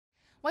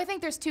Well, I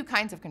think there's two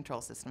kinds of control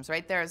systems,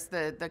 right? There's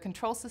the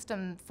control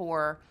system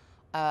for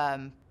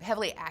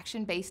heavily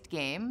action-based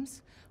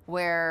games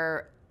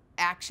where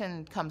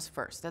action comes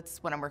first.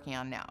 That's what I'm working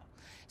on now.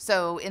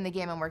 So in the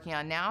game I'm working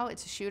on now,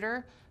 it's a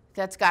shooter.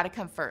 That's got to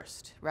come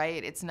first,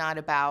 right? It's not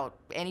about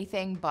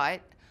anything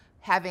but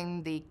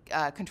having the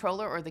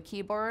controller or the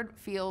keyboard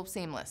feel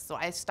seamless. So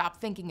I stop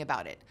thinking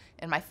about it,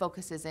 and my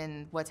focus is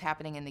in what's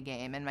happening in the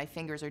game, and my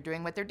fingers are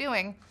doing what they're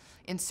doing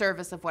in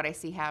service of what I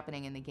see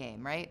happening in the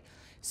game, right?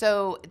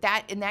 So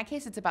that in that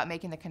case, it's about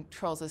making the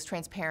controls as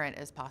transparent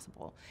as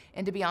possible.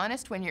 And to be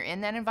honest, when you're in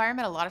that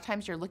environment, a lot of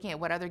times you're looking at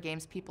what other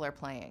games people are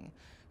playing,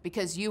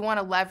 because you want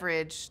to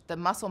leverage the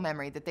muscle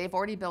memory that they've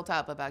already built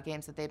up about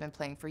games that they've been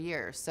playing for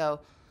years.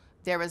 So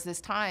there was this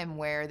time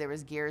where there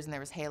was Gears and there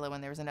was Halo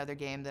and there was another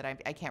game that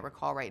I can't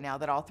recall right now,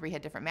 that all three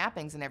had different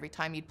mappings, and every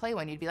time you'd play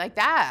one, you'd be like,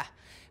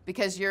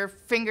 because your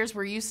fingers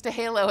were used to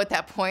Halo at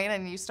that point,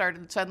 and you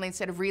started suddenly,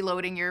 instead of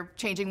reloading, you're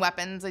changing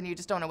weapons and you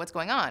just don't know what's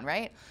going on,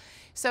 right?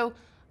 So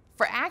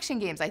for action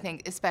games, I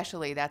think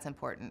especially that's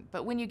important.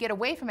 But when you get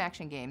away from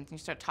action games and you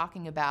start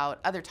talking about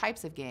other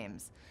types of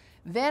games,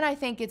 then I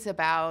think it's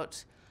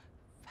about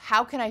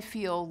how can I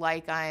feel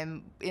like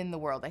I'm in the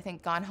world. I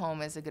think Gone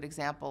Home is a good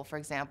example,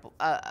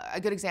 a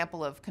good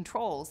example of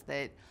controls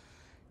that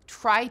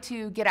try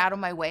to get out of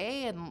my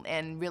way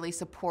and really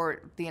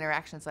support the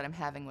interactions that I'm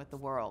having with the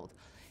world.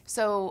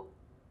 So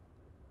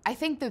I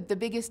think the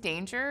biggest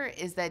danger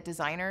is that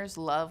designers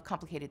love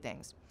complicated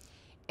things.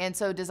 And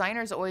so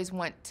designers always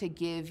want to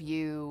give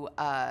you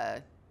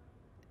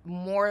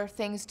more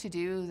things to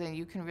do than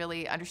you can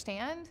really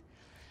understand.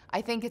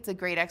 I think it's a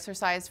great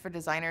exercise for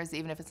designers,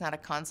 even if it's not a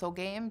console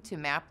game, to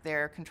map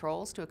their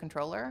controls to a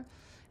controller.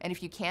 And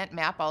if you can't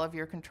map all of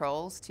your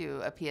controls to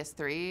a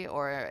PS3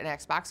 or an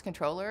Xbox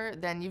controller,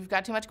 then you've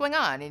got too much going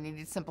on and you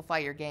need to simplify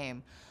your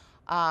game.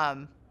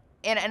 And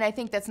I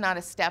think that's not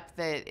a step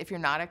that, if you're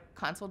not a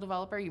console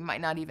developer, you might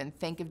not even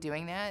think of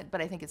doing that,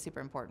 but I think it's super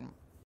important.